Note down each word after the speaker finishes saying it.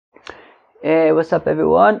Hey, what's up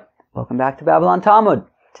everyone? Welcome back to Babylon Talmud.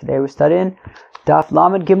 Today we're studying Daf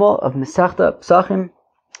Lamed Gimel of Masechta Pesachim,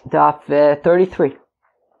 Daf 33.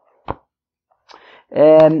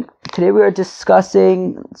 Today we are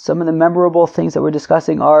discussing, some of the memorable things that we're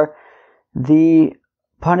discussing are the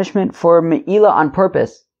punishment for Me'ilah on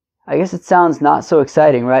purpose. I guess it sounds not so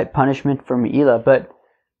exciting, right? Punishment for Me'ilah, but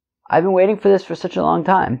I've been waiting for this for such a long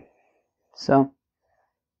time. So,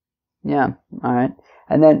 yeah, alright.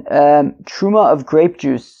 And then Truma of grape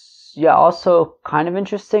juice. Yeah, also kind of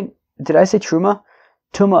interesting. Did I say Truma?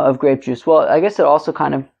 Tumah of grape juice. Well, I guess it also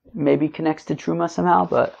kind of maybe connects to Truma somehow,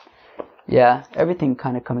 but yeah, everything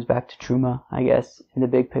kind of comes back to Truma, I guess, in the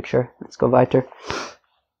big picture. Let's go weiter.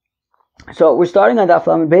 So we're starting on Daf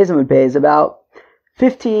Lamed Beis Amud Beis, about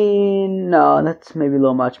 15, no, that's maybe a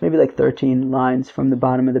little much, maybe like 13 lines from the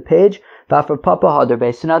bottom of the page. Vafar Papa Hadar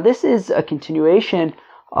Beis. So now this is a continuation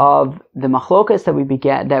of the machlokas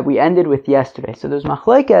that we ended with yesterday. So there's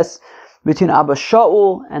machlokas between Abba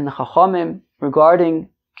Shaul and the Chachamim regarding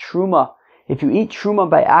Truma. If you eat Truma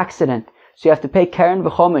by accident, so you have to pay Keren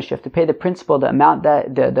v'chomesh, you have to pay the principal, the amount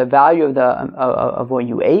that the value of what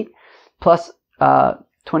you ate, plus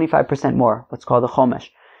 25% more, what's called the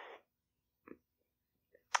chomesh.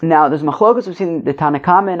 Now there's machlokas between the Tanna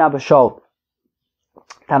Kama and Abba Shaul.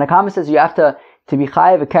 Tanna Kama says you have to be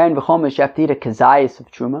chayav a keren v'chomesh, you have to eat a kazayis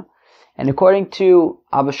of truma, and according to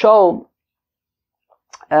Abba Shaul,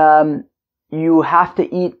 you have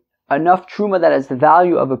to eat enough truma that has the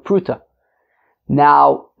value of a pruta.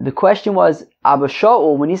 Now the question was, Abba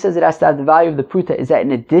Shaul, when he says it has to have the value of the pruta, is that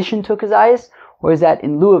in addition to a kazayis, or is that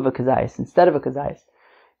in lieu of a kazayis, instead of a kazayis?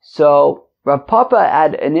 So Rav Papa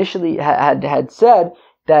had initially had said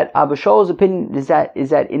that Abba Shaul's opinion is that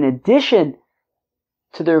in addition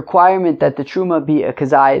to the requirement that the truma be a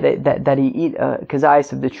kazai, that he eat a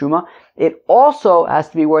kazayis of the truma, it also has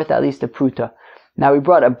to be worth at least a pruta. Now we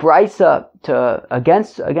brought a brisa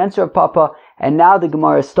against Rav Papa, and now the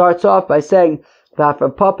Gemara starts off by saying that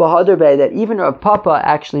Rav Papa Hadar, that even Rav Papa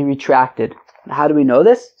actually retracted. How do we know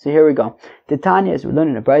this? So here we go. Titania, as we're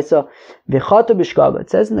learning a brisa, v'chata b'shkaga. It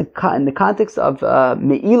says in the context of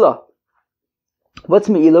Me'ilah. What's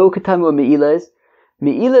Me'ilah? Who could tell me what Me'ilah is?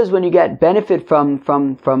 Me'ilah is when you get benefit from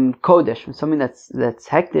kodesh, from something that's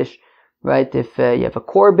hektish, right? If you have a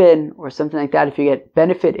korban or something like that, if you get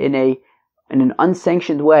benefit in an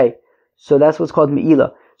unsanctioned way, so that's what's called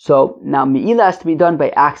Me'ilah. So now Me'ilah has to be done by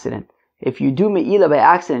accident. If you do Me'ilah by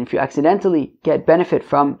accident, if you accidentally get benefit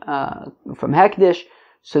from hektish,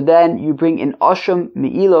 so then you bring in Asham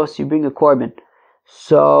Me'ilos, you bring a korban.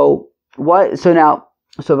 So v'chata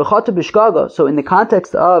b'shkaga. So in the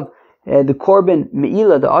context of the korban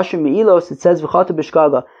me'ilah, the asham me'ilos, it says v'chata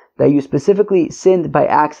b'shkaga, that you specifically sinned by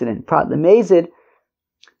accident. Prat lemezid,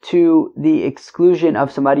 to the exclusion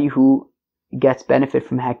of somebody who gets benefit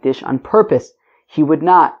from hektish on purpose. He would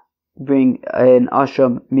not bring an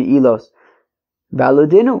asham me'ilos.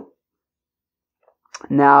 Valudinu.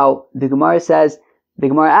 Now the Gemara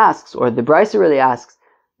asks, or the Brisa really asks,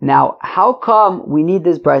 now how come we need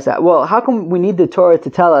this Brisa? Well, how come we need the Torah to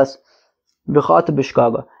tell us v'chata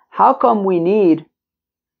b'shkaga? How come we need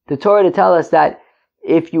the Torah to tell us that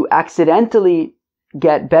if you accidentally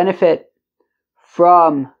get benefit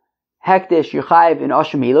from hektish, you're chayiv in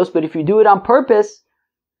asham me'ilos, but if you do it on purpose,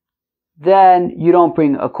 then you don't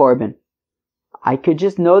bring a korban? I could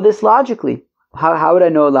just know this logically. How would I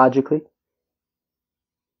know it logically?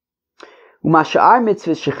 Umasha'ar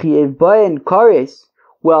mitzvahs shechiyev bayin kares.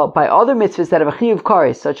 Well, by other mitzvahs that have a chiyuv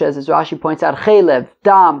kares, such as Rashi points out, chaylev,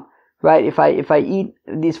 dam, right? If I eat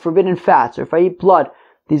these forbidden fats, or if I eat blood,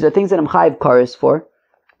 these are things that I'm chayiv kares for.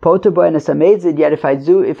 Poter bayin asamedzid. Yet if I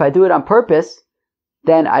do it on purpose,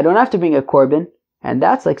 then I don't have to bring a korban, and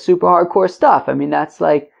that's like super hardcore stuff. I mean, that's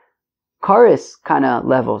like kares kind of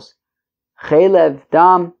levels. Chaylev,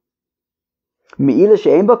 dam, me'ilah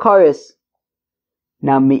she'ein ba kares.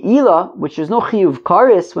 Now me'ilah, which there's no chiyuv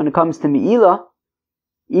kares when it comes to me'ilah,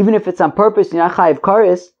 even if it's on purpose, you're not chayiv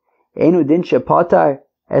kares. Einu din shepatar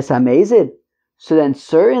es hamezid. So then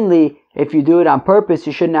certainly, if you do it on purpose,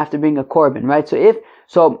 you shouldn't have to bring a korban, right?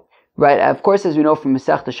 Right, of course, as we know from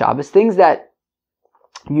Masechta Shabbos, things that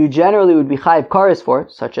you generally would be chayiv kares for,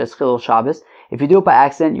 such as chilul Shabbos, if you do it by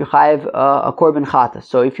accident, you chayiv a korban chatas.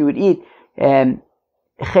 So if you would eat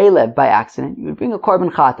chaylev by accident, you would bring a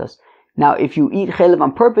korban chatas. Now, if you eat chaylev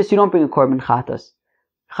on purpose, you don't bring a korban chatas.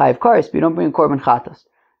 Chayiv kares, but you don't bring a korban chatas.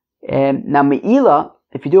 Now, me'ilah,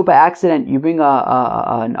 if you do it by accident, you bring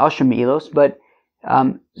an asham me'ilos, but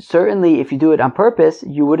certainly if you do it on purpose,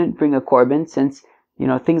 you wouldn't bring a korban, since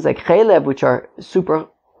things like chaylev, which are super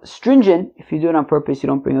stringent, if you do it on purpose, you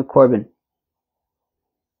don't bring a korban.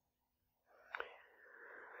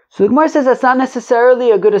 So the Gemara says that's not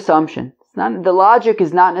necessarily a good assumption. The logic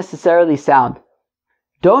is not necessarily sound.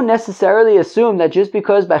 Don't necessarily assume that just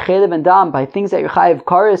because by chelev and dam, by things that you're chayiv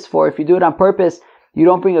karis for, if you do it on purpose, you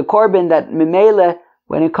don't bring a korban, that memele,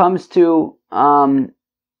 when it comes to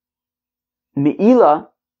me'ila,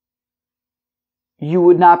 you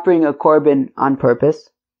would not bring a korban on purpose.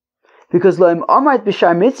 Because lo'im amart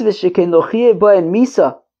b'shar mitzvahs sheken lo chiyeh ba'en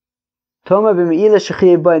misa. Tumah b'me'ila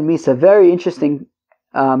shechiyeh ba'en misa. Very interesting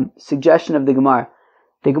suggestion of the Gemara.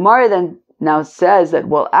 The Gemara then now says that,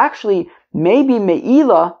 well, actually, maybe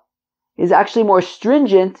me'ila is actually more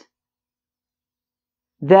stringent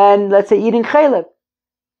than, let's say, eating chelev.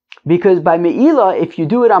 Because by me'ila, if you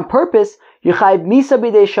do it on purpose, you chayiv misa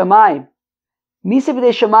b'dei shamayim. Misa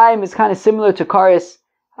b'dei shamayim is kind of similar to karis.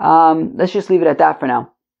 Let's just leave it at that for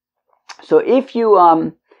now. So if you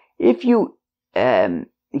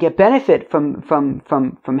get benefit from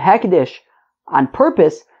hekdesh on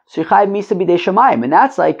purpose, so you chayiv misa b'dei shamayim, and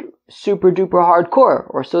that's like super duper hardcore,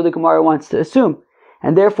 or so the Gemara wants to assume.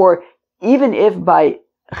 And therefore, even if by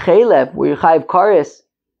chelev, where you chayiv karis,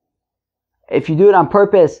 if you do it on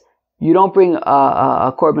purpose, you don't bring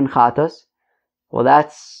a korban chatas, well,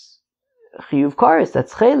 that's chiyuv karis,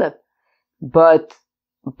 that's chelev. But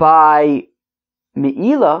by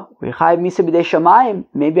me'ila, where you chayiv misa b'dei shamayim,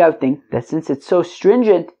 maybe I would think that since it's so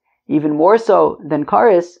stringent, even more so than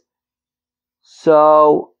karis,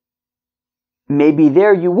 so maybe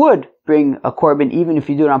there you would bring a korban even if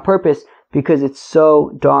you do it on purpose, because it's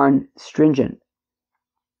so darn stringent.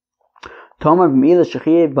 Tomar b'me'ila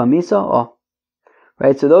shechiyev b'misa, oh.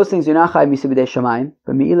 Right, so those things you're not chayiv misa b'dei shamayim,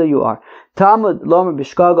 but me'ila you are. Talmud lomer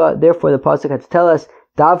b'shkaga, therefore the pasuk had to tell us,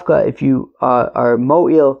 davka, if you are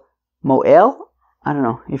mo'el, I don't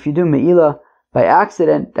know, if you do me'ila by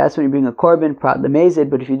accident, that's when you bring a korban, prat lemezid,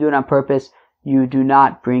 but if you do it on purpose, you do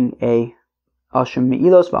not bring a Asham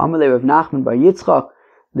me'ilos v'amalei Rav Nachman bar Yitzchak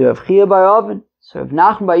the Rav Chia bar Avin. So Rav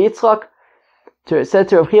Nachman bar Yitzchak said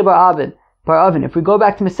to Rav Chia bar Avin. If we go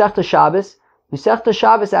back to Masechta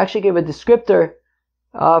Shabbos actually gave a descriptor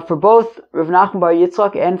for both Rav Nachman bar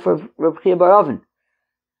Yitzchak and for Rav Chia bar Avin.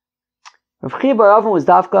 Rav Chia bar Avin was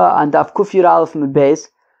dafka on daf kuf yud aleph mid beis.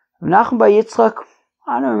 Rav Nachman bar Yitzchak,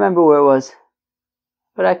 I don't remember where it was,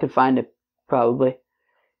 but I could find it probably.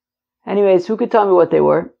 Anyways, who could tell me what they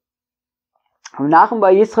were? Rav Nachman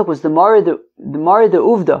bar Yitzchak was the Mara de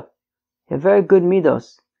Uvda. He had very good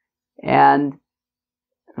midos. And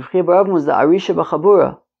Rav Chia bar Avin was the Arisha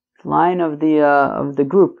b'Chabura, line of the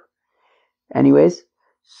group. Anyways,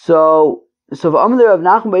 so v'amalei Rav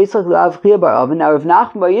Nachman bar Yitzchak Rav Chia bar Avin. Now Rav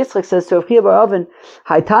Nachman bar Yitzchak says to Rav Chia bar Avin,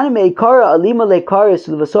 Haytani me'ikara alima le'karis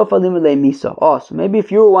u'levasof alima le'misa. Oh, so maybe if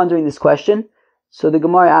you were wondering this question, so the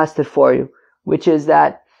Gemara asked it for you, which is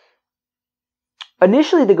that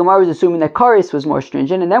initially the Gemara was assuming that karis was more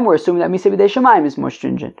stringent, and then we're assuming that misa b'dei shamayim is more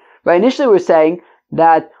stringent. Right? Initially we're saying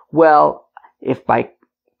that, well, if by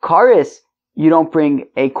karis you don't bring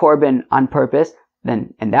a korban on purpose,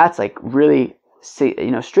 then, and that's like really,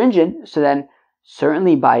 stringent, so then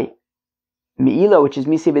certainly by me'ila, which is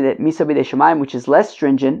misa b'dei shamayim, which is less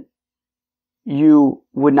stringent, you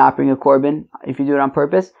would not bring a korban if you do it on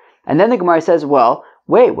purpose. And then the Gemara says, well,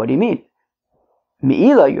 wait, what do you mean?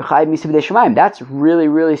 Me'ila, you chayiv misa b'dei shamayim. That's really,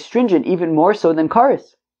 really stringent, even more so than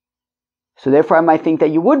karis. So therefore I might think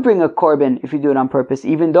that you would bring a korban if you do it on purpose,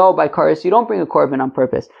 even though by karis you don't bring a korban on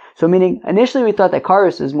purpose. So meaning, initially we thought that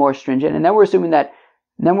karis is more stringent, and then we're assuming that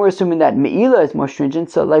me'ila is more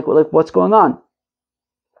stringent, so like what's going on?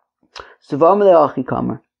 So Rav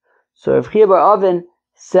Chia bar Avin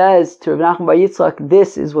says to Rav Nachman bar Yitzchak,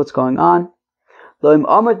 this is what's going on.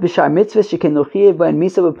 Interesting.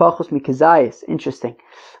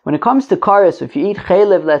 When it comes to karis, if you eat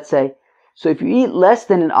chelev, let's say, so if you eat less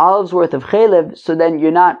than an olive's worth of chelev, so then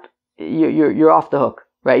you're off the hook,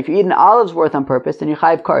 right? If you eat an olive's worth on purpose, then you're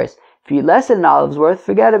chayiv karis. If you eat less than an olive's worth,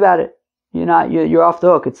 forget about it. You're off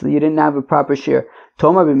the hook. You didn't have a proper share.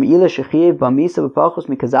 Tomar b'me'ila shechiyev b'misa b'pachos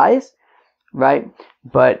mikazayis, right?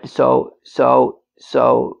 But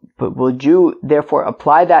but would you therefore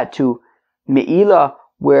apply that to me'ila,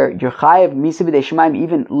 where you're chayiv misa b'dei shamayim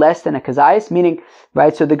even less than a kazayis? Meaning,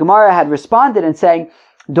 right, so the Gemara had responded and saying,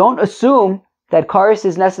 don't assume that karis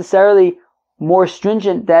is necessarily more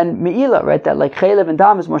stringent than me'ila, right? That like chelev and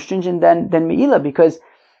dam is more stringent than me'ila, because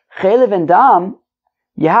chelev and dam,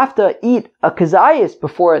 you have to eat a kazayis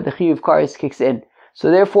before the chiyuv karis kicks in.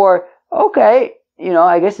 So therefore, okay,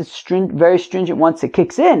 I guess it's very stringent once it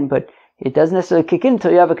kicks in, but it doesn't necessarily kick in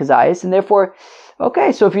until you have a kazayis, and therefore,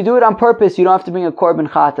 okay, so if you do it on purpose, you don't have to bring a korban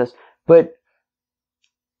chatas. But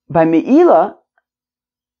by me'ila,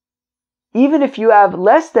 even if you have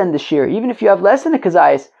less than the shear, even if you have less than a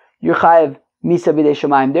kazayis, you're chayav misa b'dei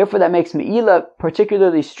shamayim. Therefore, that makes me'ilah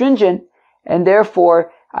particularly stringent, and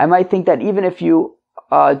therefore, I might think that even if you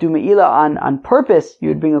do me'ilah on purpose, you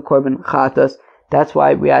would bring a korban chatas. That's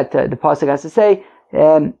why we had the pasuk has to say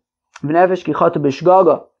v'nefesh ki chata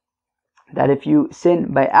b'shgaga, that if you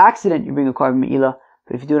sin by accident, you bring a korban me'ilah,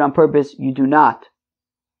 but if you do it on purpose, you do not.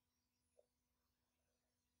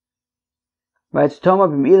 Right, so Tumah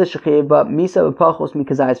b'me'ilah shechiv ba misa b'pachos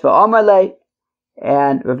mikazayis v'amar lei,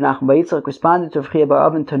 and Rav Nachman bar Yitzchak responded to Rav Chiya bar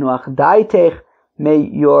Avin, tanuach daitech, may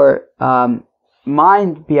your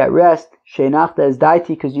mind be at rest, she'enachta es daiti,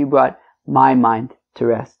 because you brought my mind to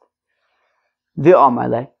rest. V'amar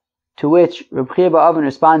lei, to which Rav Chiya bar Avin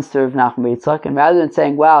responds to Rav Nachman bar Yitzchak, and rather than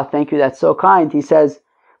saying, wow, thank you, that's so kind, he says,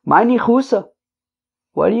 my nichusa.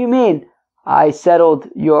 What do you mean? I settled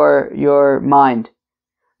your mind.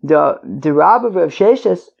 The Rabbi of Rav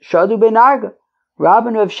Sheshes shadu benarga. Rabbi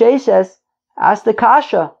and Rav Sheshes asked the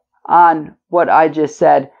kasha on what I just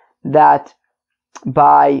said, that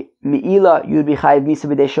by me'ilah you'd be chayiv misa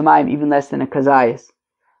b'dei shamayim, even less than a kazayis.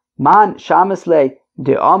 Man shamas le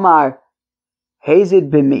de Omar hazid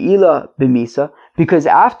b'me'ilah b'misa, because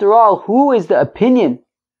after all, who is the opinion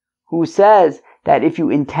who says that if you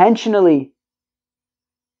intentionally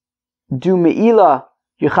do me'ilah,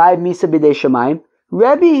 you chayiv misa b'dei shamayim?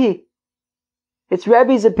 Rebbe. It's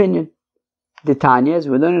Rebbe's opinion. The Tanya, as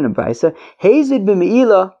we're learning in Brisa, hazid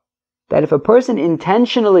b'me'ilah, that if a person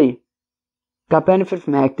intentionally got benefit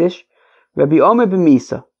from hektish, Rabbi Omer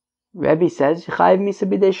b'misa, Rebbe says, chayiv misa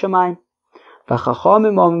b'dei shamayim.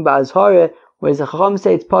 V'chachamim omer ba'azhara, whereas the chacham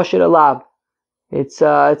say it's pashut alab. It's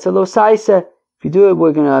a losaisa. If you do it,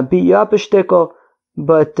 we're gonna beat you up a shtickle,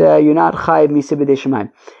 but you're not chayiv misa b'dei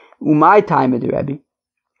shamayim. Umay time of the Rebbe.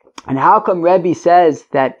 And how come Rebbe says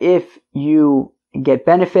that if you get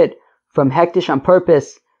benefit from hektish on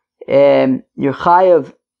purpose, you're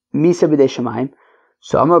chayav misa b'dei shamayim?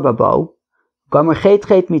 So Amar Babo, Gomer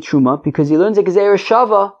chet mi truma, because he learns a gezerah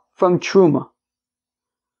shava from truma.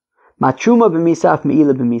 Ma truma b'misa af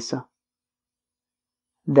me'ilah b'misa.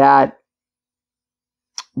 That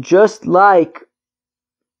just like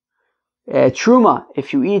truma,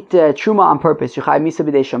 if you eat truma on purpose, you chayav misa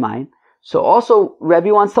b'dei shamayim. So also,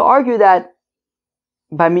 Rebbe wants to argue that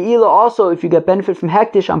by me'ilah also, if you get benefit from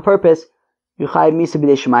hektish on purpose, you chayav misa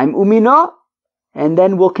b'dei shamayim umina, and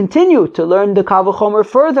then we'll continue to learn the kal v'chomer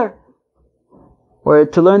further, or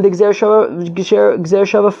to learn the gezerah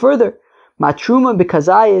shava further. Ma truma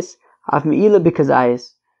b'kazayis av me'ilah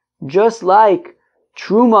b'kazayis. Just like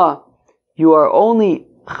truma, you are only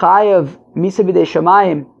chayav misa b'dei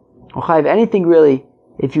shamayim, or chayav anything really,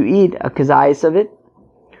 if you eat a kazayis of it.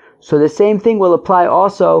 So the same thing will apply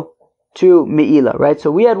also to me'ilah, right?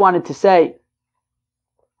 So we had wanted to say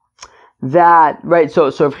that, right? So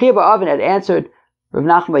Rav Chiya bar Avin had answered Rav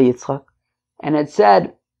Nachman bar Yitzchak and had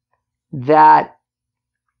said that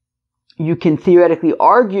you can theoretically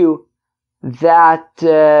argue that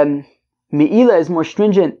me'ilah is more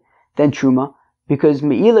stringent than truma, because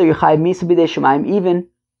me'ilah you chayav misa b'dei shamayim even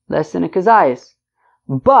less than a kazayis.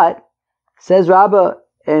 But says Rabbah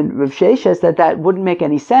and Rav Sheshes that wouldn't make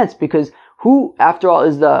any sense, because who, after all,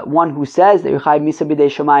 is the one who says that you chayav misa b'dei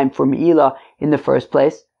shamayim for me'ilah in the first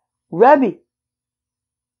place? Rebbe.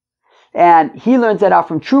 And he learns that out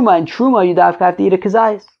from truma, and truma you have to eat a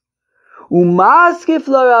kazayis. Umaskif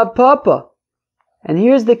la Rav Papa. And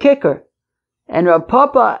here's the kicker. And Rav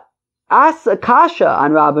Papa asks a kasha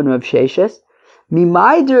on Rabban Rav Sheshes.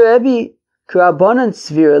 Mimai de Rebbe k'Rabbanan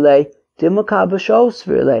svirle dimaka b'shol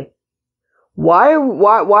svirle. Why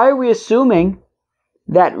are we assuming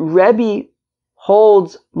that Rebbe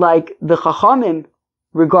holds like the Chachamim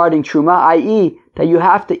regarding Truma, i.e. that you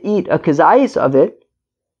have to eat a kazayis of it?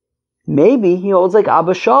 Maybe he holds like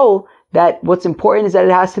Abba Shaul, that what's important is that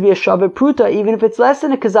it has to be a shavet pruta, even if it's less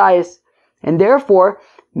than a kazayis. And therefore,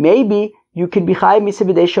 maybe you could be chayav misa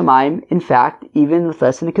b'dei shamayim, in fact, even with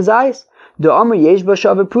less than a kazayis. The Amr yesh ba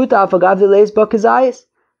shavet pruta afagav deleis ba kazayis.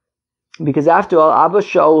 Because after all, Abba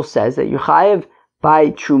Shaul says that you chayav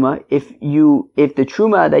by truma if the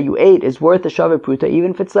truma that you ate is worth a shavet pruta,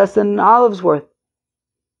 even if it's less than an olive's worth.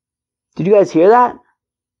 Did you guys hear that?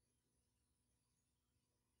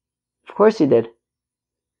 Of course you did.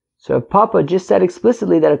 So Papa just said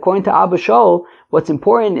explicitly that according to Abba Shaul, what's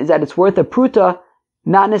important is that it's worth a pruta,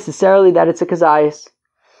 not necessarily that it's a kazayis.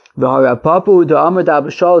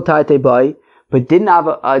 But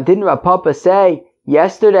didn't Rav Papa say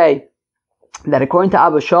yesterday that according to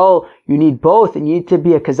Abba Shaul, you need both, and you need to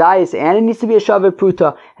be a kazayis and it needs to be a shavet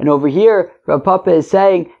pruta. And over here, Rav Papa is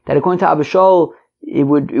saying that according to Abba Shaul, it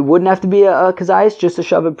wouldn't have to be a kazayis, just a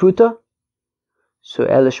shavet pruta. So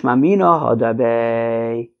Elish Mamina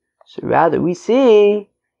Hadabe. So rather we see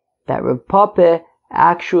that Rav Papa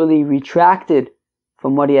actually retracted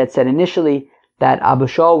from what he had said initially, that Abba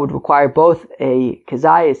Shaul would require both a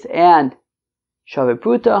Kazayas and Shaveh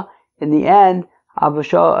Pruta. In the end,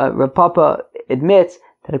 Rav Papa admits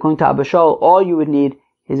that according to Abba Shaul, all you would need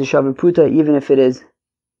is a Shaveh Pruta, even if it is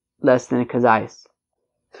less than a Kazayas.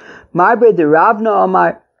 Ma'abre de Ravna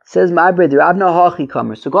Amar says Ma'abre de Ravna Hachi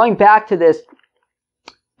Kamer. So going back to this,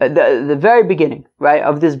 the very beginning, right,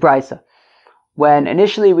 of this brisa, when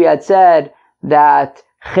initially we had said that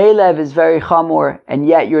Chelev is very chamor, and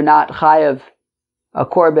yet you're not chayav a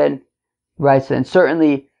korban, right? So, and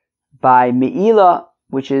certainly by Me'ila,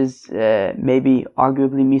 which is maybe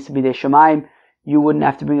arguably Misa B'dei Shemaim, you wouldn't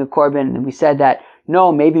have to bring a korban. And we said that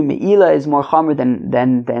no, maybe Me'ila is more chamor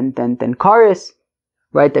than Karis,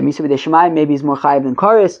 right? That Misa B'dei Shemaim maybe is more chayav than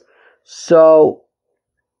Karis.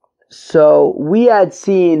 So we had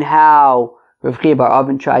seen how Rav Chiya bar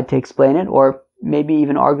Avin tried to explain it, or maybe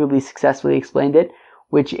even arguably successfully explained it,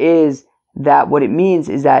 which is that what it means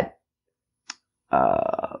is that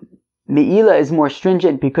Me'ila is more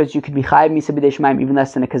stringent because you could be chayav Misa B'dei Shemaim even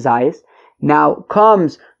less than a Kazayas. Now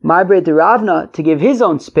comes Ma'abre de Ravna to give his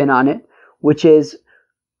own spin on it, which is,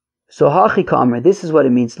 so Hachi Kamer, this is what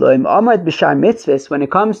it means. Loim Amad B'shar Mitzvahs, when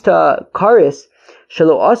it comes to Karis,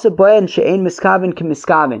 Shalo Asa Boyan She'ein Miskavin Ke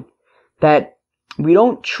Miskavin, that we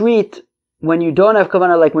don't treat when you don't have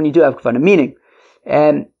kavanah like when you do have kavanah. Meaning,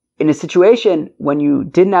 in a situation when you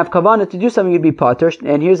didn't have kavanah to do something, you'd be patur.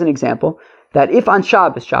 And here's an example: that if on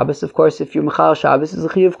Shabbos, of course, if you're mechal Shabbos, is a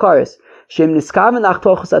chiyuv kares. Shem niskaven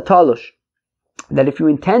achtochus atalosh. That if you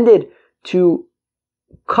intended to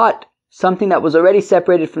cut something that was already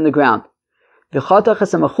separated from the ground,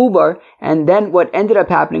 and then what ended up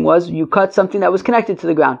happening was you cut something that was connected to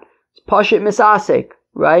the ground. It's pashit misasek,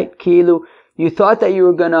 right? Kilu, you thought that you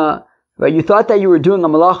were gonna, right? You thought that you were doing a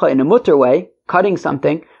malacha in a mutter way, cutting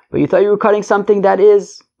something, but you thought you were cutting something that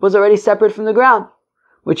was already separate from the ground,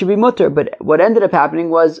 which would be mutter. But what ended up happening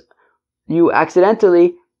was you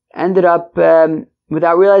accidentally ended up,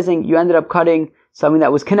 without realizing, you ended up cutting something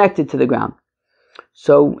that was connected to the ground.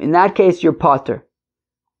 So in that case, you're pater.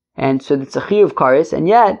 And so it's a chiyuv kares, and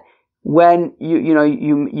yet when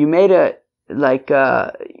you made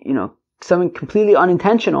something completely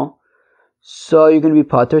unintentional, so you're going to be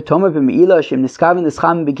pater. Tomer b'meila shem niskaven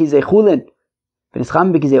nischam b'gizei chulin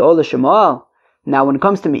v'nischam b'gizei ola shemoal. Now, when it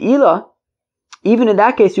comes to meila, even in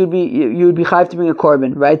that case, you would be chayav to bring a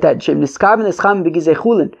korban, right? That shem niskaven nischam b'gizei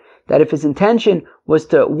chulin, that if his intention was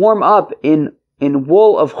to warm up in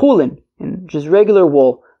wool of chulin, in just regular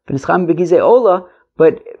wool, v'nischam b'gizei ola,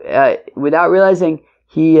 but without realizing,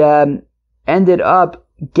 he ended up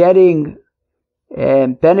getting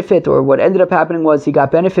benefit, or what ended up happening was he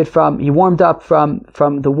warmed up from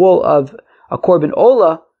the wool of a korban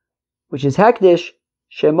ola, which is hekdesh,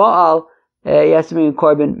 shema'al, he has to bring a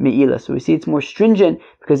korban me'ila. So we see it's more stringent,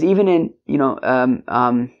 because even in,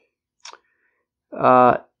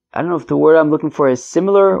 I don't know if the word I'm looking for is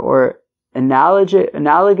similar, or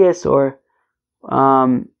analogous, or,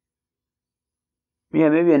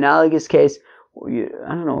 maybe analogous case,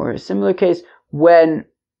 or a similar case, when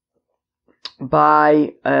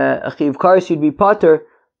by a chiyuv kares you'd be pater,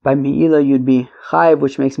 by me'ila you'd be chayiv,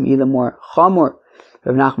 which makes me'ila more chamor.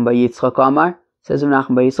 Rav Nachman bar Yitzchak Amar, says Rav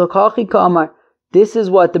Nachman bar Yitzchak Hachi Kamar. This is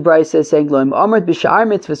what the Brisa is saying. Loim amart b'shar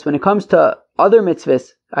mitzvahs, when it comes to other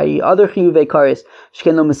mitzvahs, i.e. other chiyuvei kares,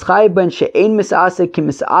 shken lo mischayiv ben she'ein misasek ki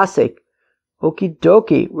misasek. Okie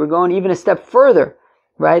dokie, we're going even a step further,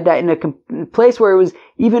 right? That in a place where it was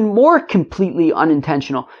even more completely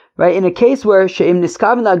unintentional, right? In a case where if he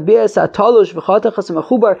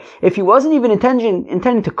wasn't even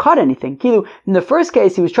intending to cut anything, in the first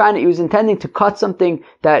case he was intending to cut something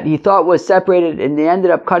that he thought was separated, and they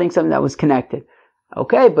ended up cutting something that was connected.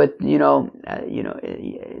 Okay, but to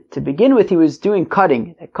begin with, he was doing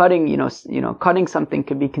cutting. Cutting something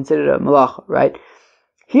could be considered a malacha, right?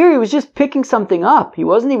 Here he was just picking something up. He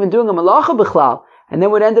wasn't even doing a malacha b'chlal. And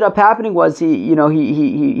then what ended up happening was he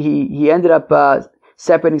ended up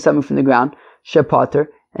separating something from the ground, shepater.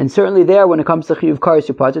 And certainly there, when it comes to chiyuv kares,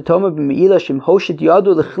 shepater. Toma b'meila shem hoshet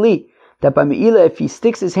yadu l'chli, that by meila, if he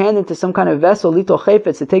sticks his hand into some kind of vessel, lito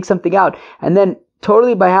chayfetz, to take something out, and then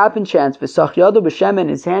totally by happen chance, v'sach yadu b'shemen,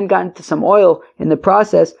 his hand got into some oil in the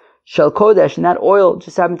process, shel kodesh, and that oil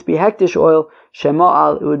just happened to be hektish oil,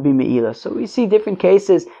 shema'al, it would be me'ila. So we see different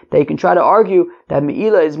cases that you can try to argue that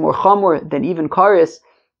me'ila is more chamor than even kares,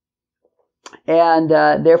 and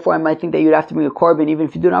therefore I might think that you'd have to bring a korban even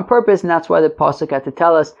if you do it on purpose, and that's why the pasuk had to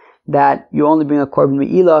tell us that you only bring a korban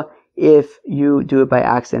me'ila if you do it by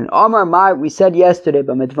accident. Omar Mar, we said yesterday,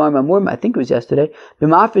 but I think it was yesterday,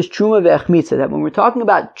 that when we're talking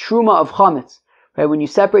about truma of chametz, right? When you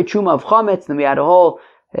separate truma of chametz, then we had a whole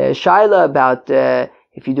shaila about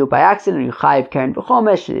if you do it by accident, you chayiv keren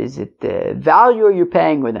v'chomesh, is it the value you're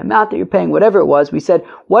paying or the amount that you're paying, whatever it was. We said,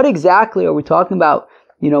 what exactly are we talking about,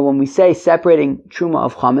 when we say separating truma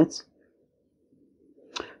of chametz?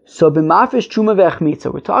 So b'mafish truma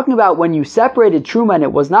ve'echmitza, we're talking about when you separated truma and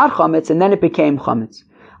it was not chametz, and then it became chametz.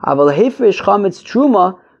 Aval hifrish chametz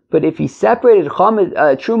truma, but if he separated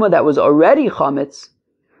truma that was already chametz,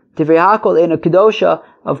 divrei hakol eino kedosha,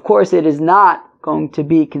 of course it is not going to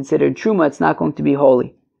be considered truma, it's not going to be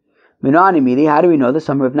holy. Minani mili, how do we know this?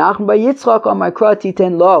 Amar Rav Nachman bar Yitzchak amar kra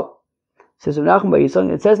titen lo. Says Rav Nachman bar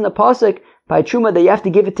Yitzchak, it says in the pasuk by truma that you have to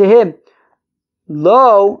give it to him.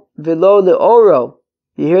 Lo velo leoro.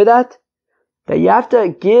 You hear that? That you have to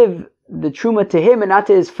give the truma to him and not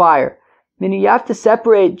to his fire. Meaning you have to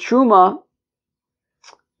separate truma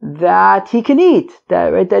that he can eat,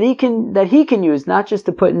 that he can use, not just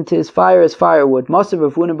to put into his fire as firewood. Masav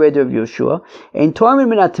Rav Huna breder of Yoshua, ein tormin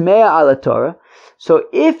min atmea ala Torah. So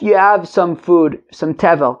if you have some food, some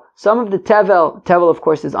tevel, some of the tevel of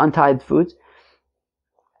course is untied foods.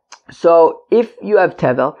 So if you have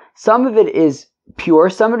tevel, some of it is pure,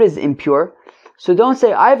 some of it is impure. So don't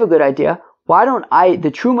say, I have a good idea. Why don't the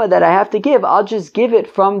truma that I have to give, I'll just give it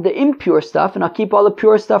from the impure stuff and I'll keep all the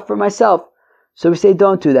pure stuff for myself. So we say,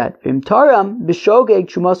 don't do that.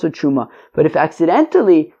 But if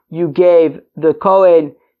accidentally you gave the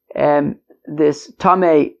Kohen this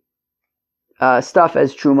tamei stuff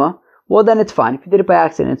as truma, well then it's fine. If you did it by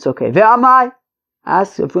accident, it's okay. Ve'amai,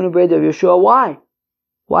 ask Rav Huna breder of Yeshua, why?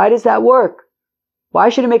 Why does that work? Why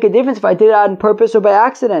should it make a difference if I did it on purpose or by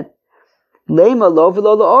accident? Lema lo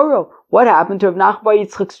v'lo le'oro. What happened to Rav Nachman bar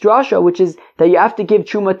Yitzchak's drasha, which is that you have to give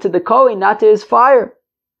truma to the Kohen, not to his fire?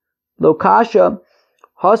 Lo kasha,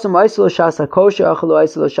 hasam aislo shasa kosher, achalo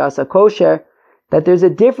aislo shasa kosher, that there's a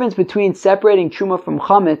difference between separating truma from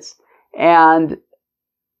chametz and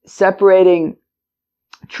separating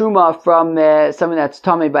truma from something that's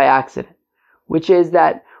tamei by accident. Which is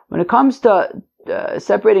that when it comes to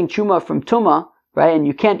separating truma from tumah, right, and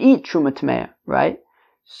you can't eat truma tamei, right?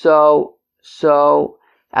 So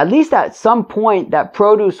at least at some point that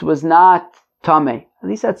produce was not tamei. At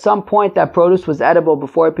least at some point that produce was edible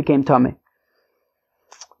before it became tamei.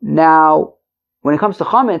 Now, when it comes to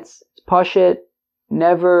chametz, it's pashit,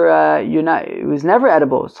 it was never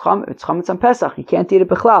edible. It's chametz on Pesach. You can't eat it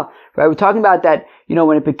bichlal. Right? We're talking about that,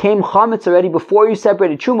 when it became chametz already before you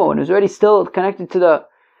separated truma, when it was already still connected to the,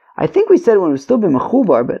 I think we said when it was still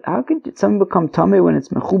b'mechubar, but how could something become tamei when it's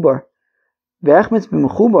mechubar? Ve'echmetz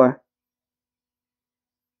b'mechubar.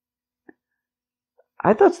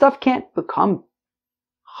 I thought stuff can't become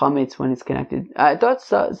chametz when it's connected. I thought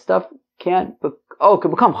stuff can't it could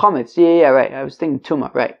become chametz. Yeah, right. I was thinking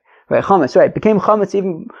tumah, right, chametz, right. It became chametz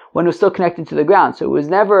even when it was still connected to the ground. So it was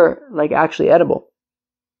never actually edible.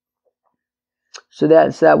 So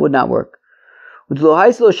that would not work. And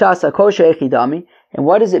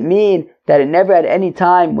what does it mean that it never at any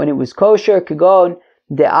time when it was kosher, kagon,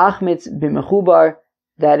 de achmetz b'mechubar,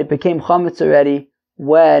 that it became chametz already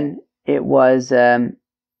when it was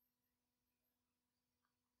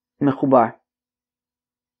mechubar.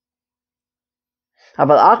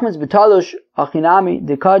 Aval achmetz b'talush achinami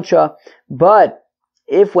dekadsha, but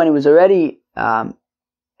if when it was already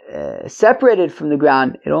separated from the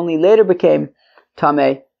ground, it only later became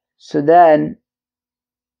tamei, so then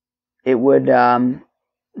it would right.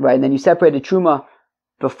 And then you separated truma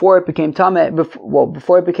before it became tamei,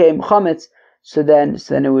 before it became chametz, so then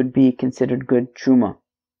it would be considered good truma.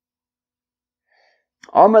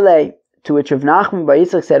 Amalei, to which Rav Nachman bar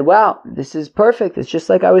Yitzchak said, "Wow, this is perfect. It's just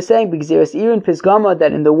like I was saying, because there is even pisgama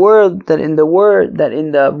that in the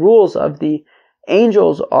rules of the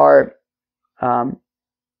angels are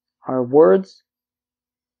words.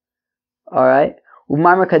 All right,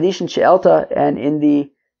 Umamar Kadishin She'elta, and in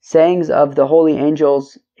the sayings of the holy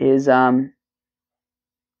angels is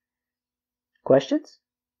questions.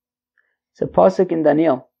 It's a pasuk in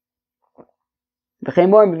Daniel. And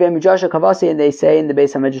they say in the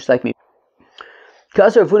Beis HaMedrash like me. When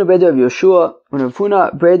Rav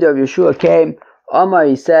Huna breder of Yeshua came, Amar,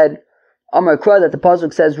 he said, Amar Kra, that the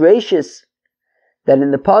pasuk says rashis, that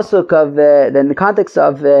in the pasuk of that in the context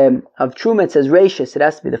of Truma it says rashis. It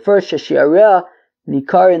has to be the first Shashiareh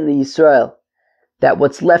Nikarin li Yisrael, that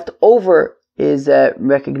what's left over is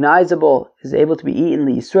recognizable, is able to be eaten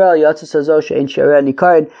li Yisrael. Yatzu Sazo She'en Shiareh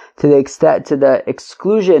Nikarin, to the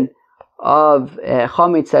exclusion of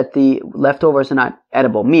chametz, that the leftovers are not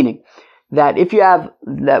edible. Meaning, that if you have,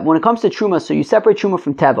 that when it comes to Truma, so you separate Truma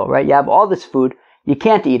from Tevel, right? You have all this food, you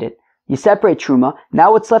can't eat it. You separate Truma,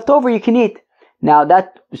 now what's left over you can eat. Now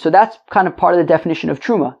so that's kind of part of the definition of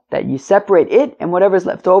Truma, that you separate it and whatever's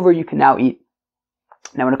left over you can now eat.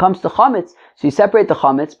 Now when it comes to Chametz, so you separate the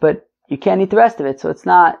Chametz, but you can't eat the rest of it, so that's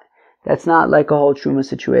not like a whole Truma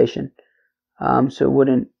situation. So it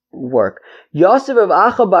wouldn't work. Yosef of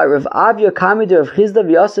Achabar, Rav Avya Kamidu of Chizda,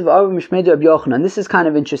 Yosef of Mishmedu of Yochanan. This is kind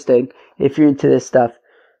of interesting if you're into this stuff.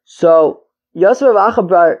 So Yosef of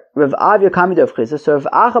Achabar, Rav Avya Kamidu of Chizda. So Rav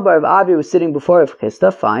Achabar, Rav Avya was sitting before Rav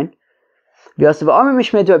Chizda, fine. Yosef of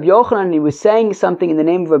Mishmedu of Yochanan, and he was saying something in the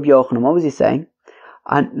name of Rav Yochanan. What was he saying?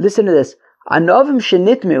 And listen to this. Anovim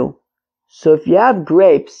shenitmu. So if you have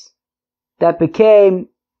grapes that became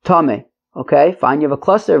Tumah, okay, fine, you have a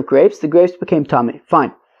cluster of grapes, the grapes became Tumah,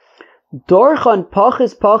 fine. Dorchan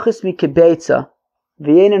pachis mikebetza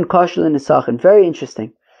v'yenin kashel in esachin. Very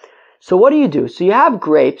interesting. So what do? So you have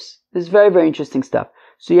grapes. This is very, very interesting stuff.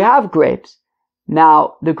 So you have grapes.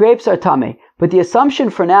 Now, the grapes are Tumah, but the assumption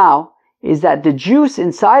for now is that the juice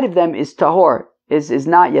inside of them is tahor, is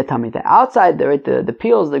not yet Tumah. The outside, the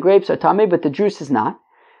peels, the grapes are Tumah, but the juice is not.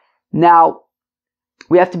 Now,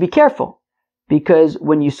 we have to be careful, because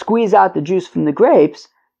when you squeeze out the juice from the grapes,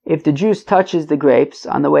 if the juice touches the grapes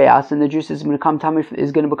on the way out, then the juice is going to become tummy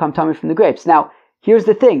from the grapes. Now, here's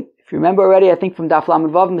the thing. If you remember already, I think from Daf Lamed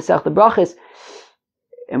Vav Masech the Brachas,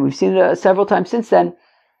 and we've seen it several times since then,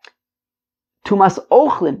 Tumas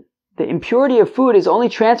Ochlin, the impurity of food is only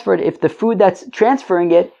transferred if the food that's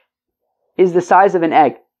transferring it is the size of an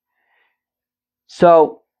egg.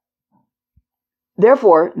 So,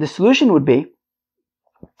 therefore, the solution would be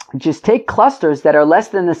just take clusters that are less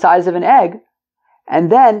than the size of an egg,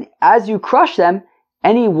 and then as you crush them,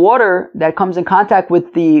 any water that comes in contact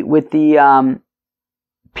with the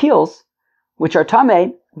peels, which are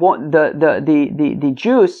tamei, the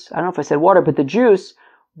juice, I don't know if I said water, but the juice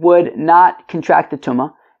would not contract the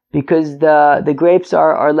tumah, because the grapes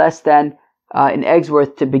are less than an egg's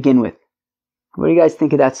worth to begin with. What do you guys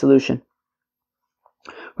think of that solution?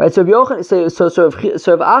 Right, so Rav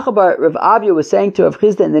Achabar, Rav Avya was saying to Rav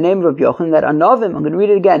Chizda in the name of Rav Yochanan that Anovim, I'm going to read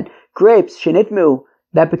it again, grapes, shenitmu,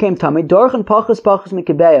 that became tummy, dorchen pachas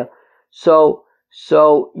mikebeya. So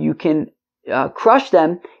you can crush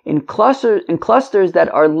them in clusters that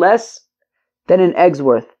are less than an egg's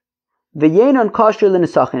worth. V'yenon kosher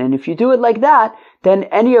l'nesachin, and if you do it like that, then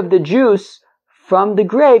any of the juice from the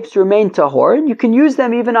grapes remain tahor, and you can use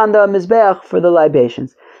them even on the mizbeach for the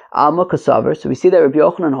libations. Alma kasaver. So we see that Rabbi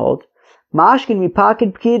Yochanan holds mashkin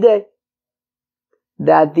mipakid pkide,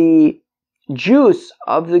 that the juice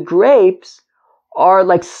of the grapes are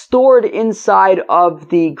like stored inside of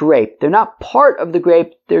the grape. They're not part of the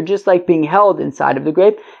grape. They're just like being held inside of the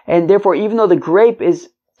grape, and therefore, even though the grape is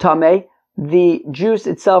tameh, the juice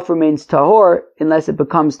itself remains tahor unless it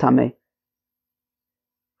becomes tameh.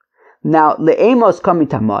 Now, le'emos kami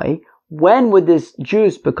tamai. When would this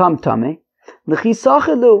juice become tameh?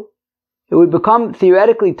 It would become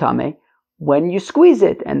theoretically tameh when you squeeze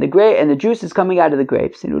it, and the juice is coming out of the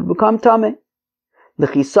grapes, and it would become tameh.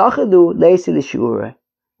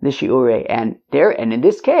 And in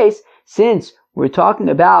this case, since we're talking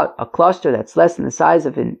about a cluster that's less than the size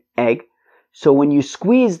of an egg, so when you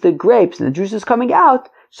squeeze the grapes and the juice is coming out,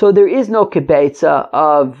 so there is no kibetza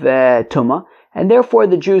of tumah, and therefore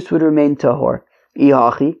the juice would remain tahor.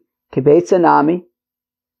 Ihachi kibetza nami.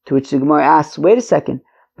 To which the Gemara asks, wait a second,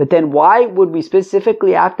 but then why would we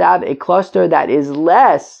specifically have to have a cluster that is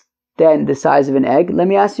less than the size of an egg? Let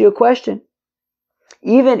me ask you a question.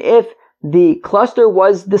 Even if the cluster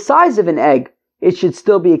was the size of an egg, it should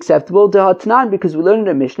still be acceptable to Hatanan, because we learned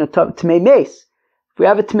in the Mishnah, Tmei Meis. If we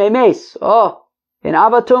have a Tmei Meis, in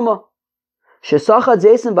Avatuma, Shesachat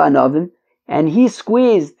Zeisen V'Anavim, and he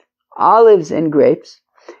squeezed olives and grapes,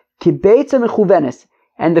 Kibetza Mechuvenes,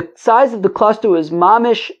 and the size of the cluster was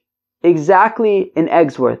mamish exactly an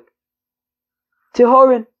egg's worth.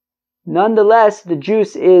 Tihorin. Nonetheless, the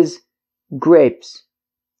juice is grapes.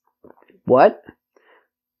 What?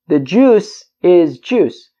 The juice is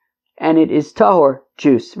juice, and it is tahor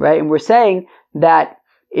juice, right? And we're saying that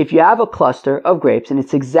if you have a cluster of grapes, and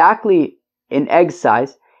it's exactly an egg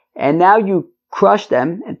size, and now you crush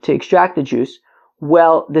them to extract the juice,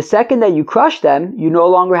 well, the second that you crush them, you no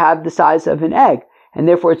longer have the size of an egg, and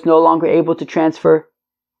therefore it's no longer able to transfer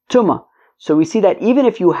tumah. So we see that even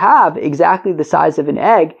if you have exactly the size of an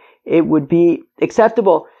egg, it would be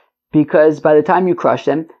acceptable, because by the time you crush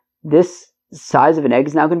them, this size of an egg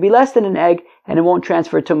is now going to be less than an egg, and it won't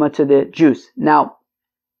transfer tumah to the juice. Now,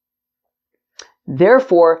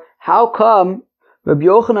 therefore, how come Rabbi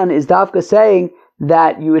Yochanan is dafka saying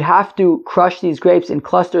that you would have to crush these grapes in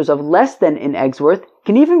clusters of less than an egg's worth,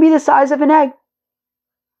 can even be the size of an egg.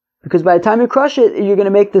 Because by the time you crush it, you're going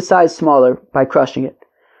to make the size smaller by crushing it.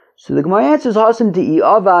 So the Gemara answers,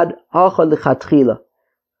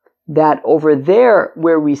 that over there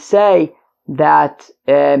where we say that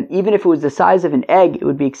even if it was the size of an egg, it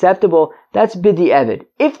would be acceptable, that's bidi evid.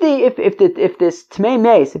 If this tmei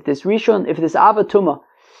meis, if this ava tumah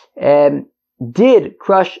did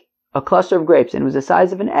crush a cluster of grapes and it was the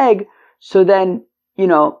size of an egg, so then,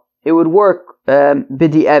 it would work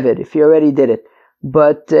bidi evid if he already did it.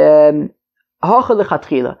 But hacha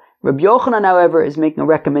lichatchila. Rabbi Yochanan, however, is making a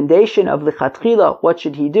recommendation of lichatchila. What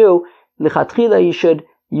should he do? Lichatchila, he should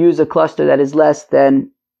use a cluster that is less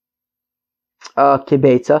than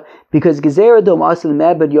kibetza, because gezerah dom asel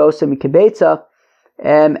mebed yosem kibetza,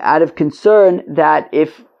 out of concern that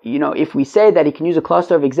if we say that he can use a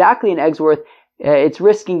cluster of exactly an egg's worth, it's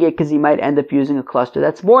risking it because he might end up using a cluster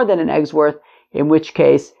that's more than an egg's worth, in which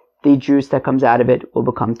case the juice that comes out of it will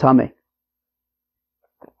become tameh.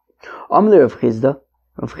 Amli Rav Chizda.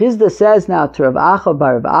 Rav Chizda says now to Rav Acha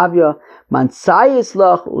bar Rav Avya, Man tzayis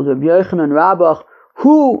lach u'Rav Yochanan Rabach,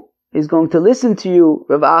 who is going to listen to you,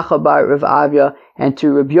 Rav Acha bar Rav Avya, and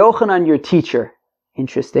to Rav Yochanan, your teacher.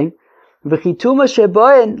 Interesting. V'chituma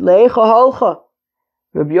sheboyen le'echa holcha.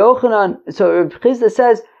 Rav Yochanan, so Rav Chizda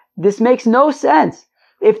says, this makes no sense.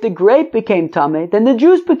 If the grape became tameh, then the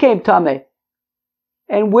juice became tameh.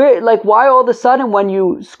 And why all of a sudden when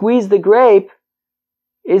you squeeze the grape,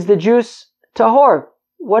 is the juice tahor?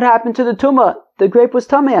 What happened to the tumah? The grape was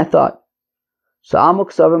tameh, I thought. So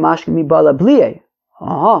amuk savar mashkin mi bala bliye.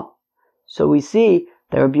 So we see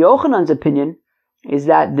that Rabbi Yochanan's opinion is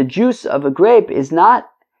that the juice of a grape is not,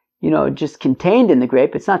 just contained in the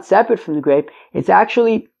grape. It's not separate from the grape. It's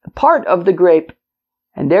actually part of the grape.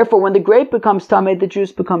 And therefore, when the grape becomes tameh, the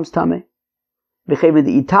juice becomes tameh.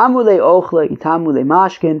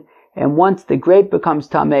 And once the grape becomes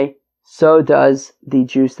tameh, so does the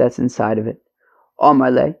juice that's inside of it.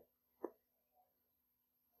 Omarle.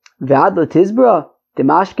 Ve'adlo tizbra,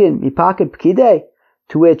 demashkin mipaket pkidei,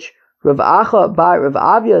 to which Rav Acha bar Rav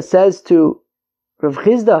Avya says to Rav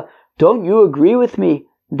Chizda, don't you agree with me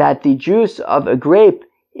that the juice of a grape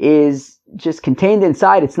is just contained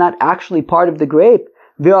inside? It's not actually part of the grape.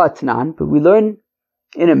 Ve'atnan, but we learn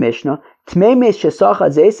in a Mishnah, Tmei meis shesach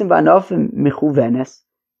azesim v'anofim michuvenes,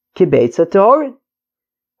 kibetza tehorin.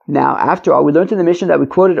 Now, after all, we learned in the Mishnah that we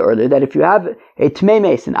quoted earlier that if you have a tmei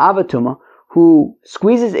meis, an avatuma, who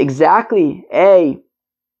squeezes exactly a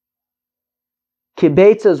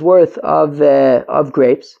kibetza's worth of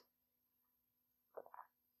grapes,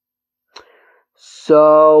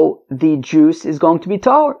 so the juice is going to be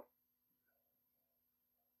tahor.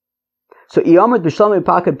 So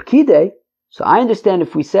I understand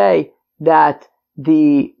if we say that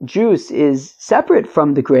the juice is separate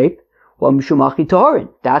from the grape, well, mishumachi tahorin.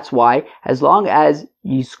 That's why, as long as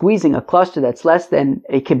you're squeezing a cluster that's less than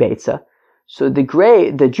a kibetza, so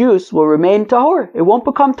the juice will remain tahor. It won't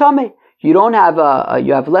become tameh. You don't have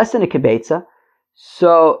you have less than a kibetza.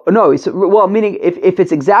 So, meaning if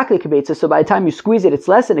it's exactly a kibetza, so by the time you squeeze it, it's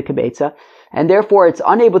less than a kibetza, and therefore it's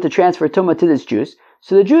unable to transfer tumah to this juice.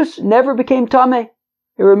 So the juice never became tameh.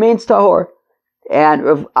 It remains tahor. And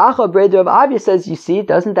Rav Acha bar Rav Avya says, you see,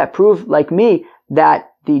 doesn't that prove, like me, that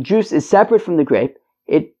the juice is separate from the grape?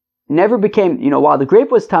 It never became, while the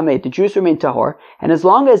grape was tameh, the juice remained tahor. And as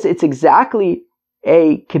long as it's exactly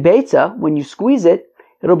a kibetza, when you squeeze it,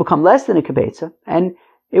 it'll become less than a kibetza, and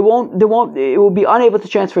it will be unable to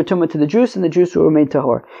transfer tumah to the juice, and the juice will remain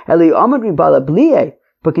tahor.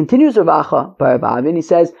 But continues Rav Acha bar Rav Avya, and he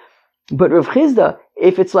says, but Rav Chizda,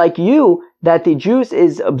 if it's like you, that the juice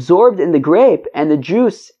is absorbed in the grape, and the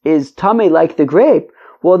juice is tameh like the grape,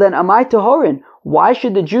 well then, amai tahorin, why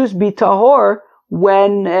should the juice be tahor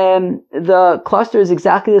when the cluster is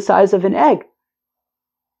exactly the size of an egg?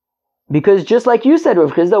 Because just like you said,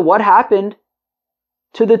 Rav Chizda, what happened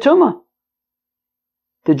to the tumah?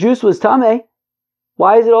 The juice was tameh.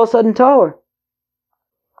 Why is it all of a sudden tahor?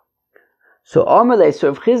 So Amalei, so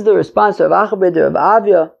Rav Chizda responds to Rav Acha bar Rav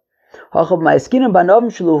Avya,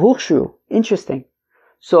 interesting.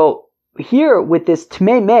 So here with this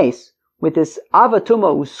tmei meis, with this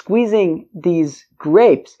avatuma who's squeezing these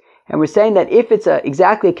grapes, and we're saying that if it's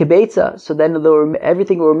exactly a kibetza, so then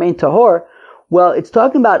everything will remain tahor. Well, it's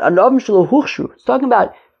talking about anavim shelo huchshu. It's talking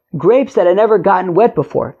about grapes that had never gotten wet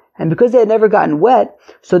before, and because they had never gotten wet,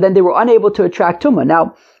 so then they were unable to attract tumah.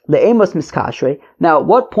 Now, le'emos miskashre. Now, at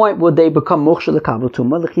what point would they become muchshel lekabel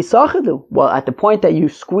tumah? L'chisachidu. Well, at the point that you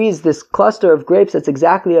squeeze this cluster of grapes that's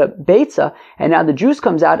exactly a beitza, and now the juice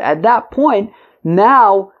comes out. At that point,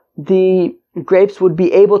 now the grapes would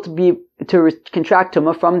be able to contract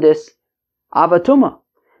tumah from this avatuma.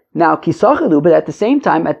 Now kisachilu, but at the same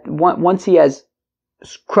time, once he has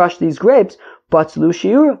crushed these grapes, batzlu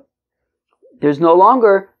shiura, there's no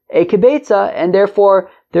longer a kibetza, and therefore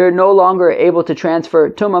they're no longer able to transfer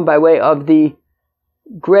tumah by way of the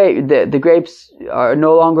grape. The grapes are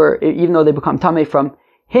no longer, even though they become tameh from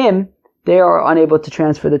him, they are unable to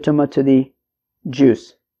transfer the tumah to the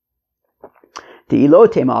juice. The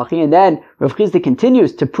ilote malchi, and then Rav Chisda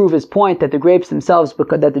continues to prove his point that the grapes themselves,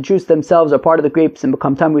 that the juice themselves are part of the grapes and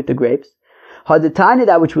become tameh with the grapes. Hadetani,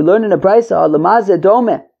 that which we learn in the Brisa, lamaze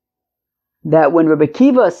dome, that when Rabbi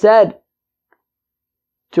Kiva said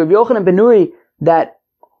to Rav Yochanan ben Nuri that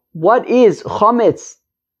what is chametz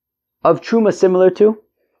of truma similar to?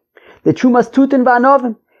 The truma's tutin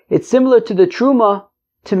va'anovim. It's similar to the truma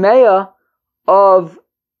timeya of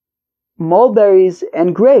mulberries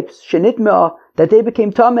and grapes, shenitmea, that they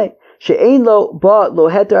became tameh, she'ein lo ba lo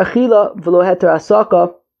heter achila v'lo heter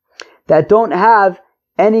asaka, that don't have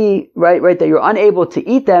any, right, that you're unable to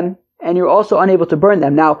eat them, and you're also unable to burn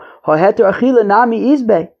them. Now, ha heter achila nami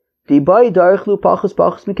izbe, v'bai darchlu pachus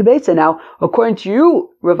pachus mikabetza. Now, according to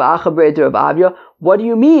you, Rav Acha Breder of Avia, what do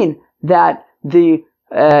you mean that the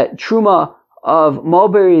truma of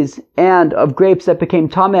mulberries and of grapes that became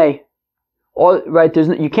tameh, right,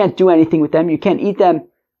 you can't do anything with them, you can't eat them,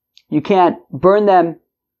 you can't burn them.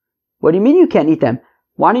 What do you mean you can't eat them?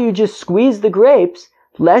 Why don't you just squeeze the grapes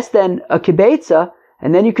less than a kibetza,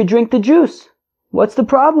 and then you could drink the juice? What's the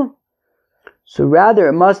problem? So rather,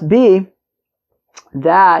 it must be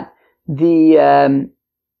that the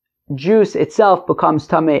juice itself becomes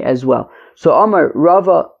tameh as well. So Amar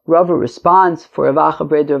Rava responds for Rav Acha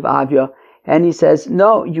Breder of Avia, and he says,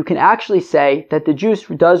 no, you can actually say that the juice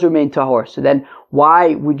does remain tahor. So then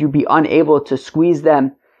why would you be unable to squeeze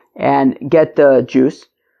them and get the juice?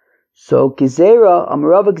 So Gezerah,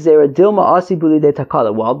 Amarava Gezerah, Dilma Asi Bulide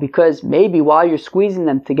Takala. Well, because maybe while you're squeezing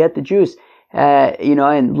them to get the juice,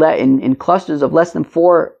 in clusters of less than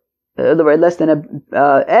 4, less than an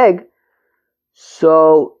egg,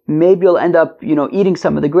 so maybe you'll end up, eating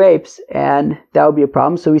some of the grapes, and that would be a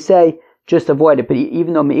problem. So we say, just avoid it. But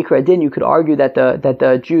even though me'ikra din, you could argue that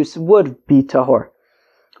the juice would be tahor.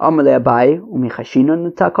 Amalei Abaye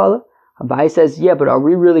umichashinon takala. Abaye says, yeah, but are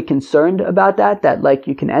we really concerned about that? That like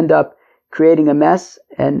you can end up creating a mess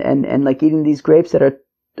and like eating these grapes that are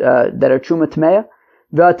truma tmeya.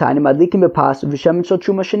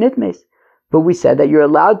 But we said that you're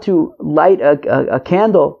allowed to light a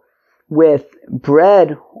candle with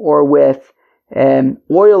bread or with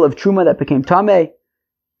oil of truma that became tameh.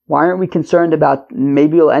 Why aren't we concerned about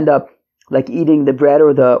maybe you'll end up like eating the bread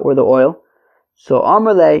or the oil? So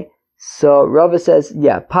Amarle, so Rava says,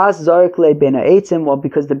 yeah, pas zarikle ben ha'etzim. Well,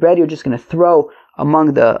 because the bread you're just going to throw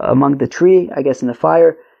among the tree, I guess in the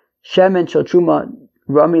fire. Shemen shel truma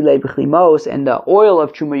ramile b'chlimos, and the oil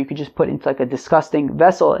of truma you could just put into like a disgusting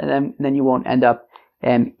vessel, and then you won't end up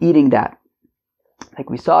eating that. Like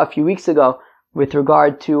we saw a few weeks ago with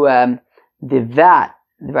regard to the vat.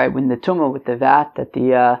 Right, when the tumah with the vat,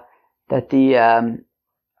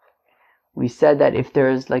 we said that if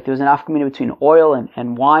there's an afkamina between oil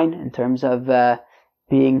and wine in terms of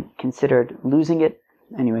being considered losing it.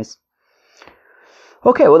 Anyways.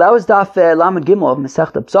 Okay, well that was Daf Lamed Gimel of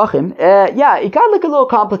Masechta Pesachim. Yeah, it got like a little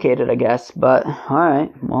complicated, I guess, but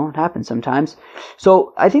alright, well it happens sometimes.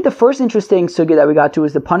 So I think the first interesting sugya that we got to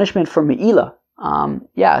is the punishment for Me'ilah.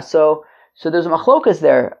 So there's a machlokas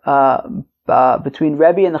there, between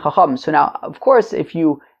Rebbe and the Chacham. So now, of course, if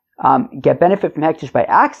you get benefit from Hektish by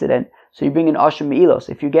accident, so you bring in Asham Me'ilos.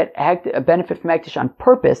 If you get a benefit from Hektish on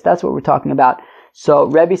purpose, that's what we're talking about. So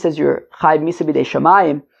Rebbe says you're Chayv Misa B'dei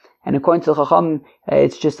Shamayim, and according to the Chacham,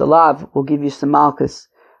 it's just a lav. We'll give you some malchus.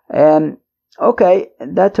 Okay,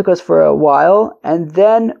 that took us for a while, and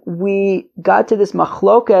then we got to this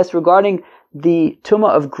machlokas regarding the tumah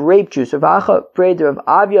of grape juice. Rav Acha Breder of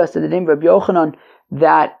Avia said the name of Rabbi Yochanan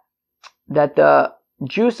that the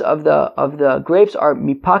juice of the grapes are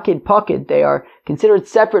mipakid. They are considered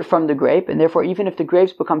separate from the grape, and therefore even if the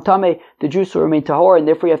grapes become tameh, the juice will remain tahor, and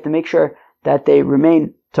therefore you have to make sure that they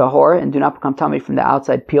remain tahor and do not become tameh from the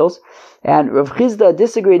outside peels. And Rav Chisda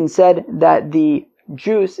disagreed and said that the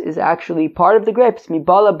juice is actually part of the grape. It's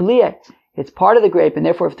mibala bliye. It's part of the grape, and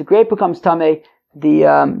therefore if the grape becomes tameh,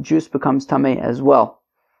 the juice becomes tameh as well.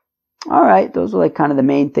 Alright, those are like kind of the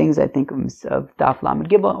main things I think of Daf Lamed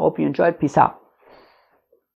Gimel. Hope you enjoyed. Peace out.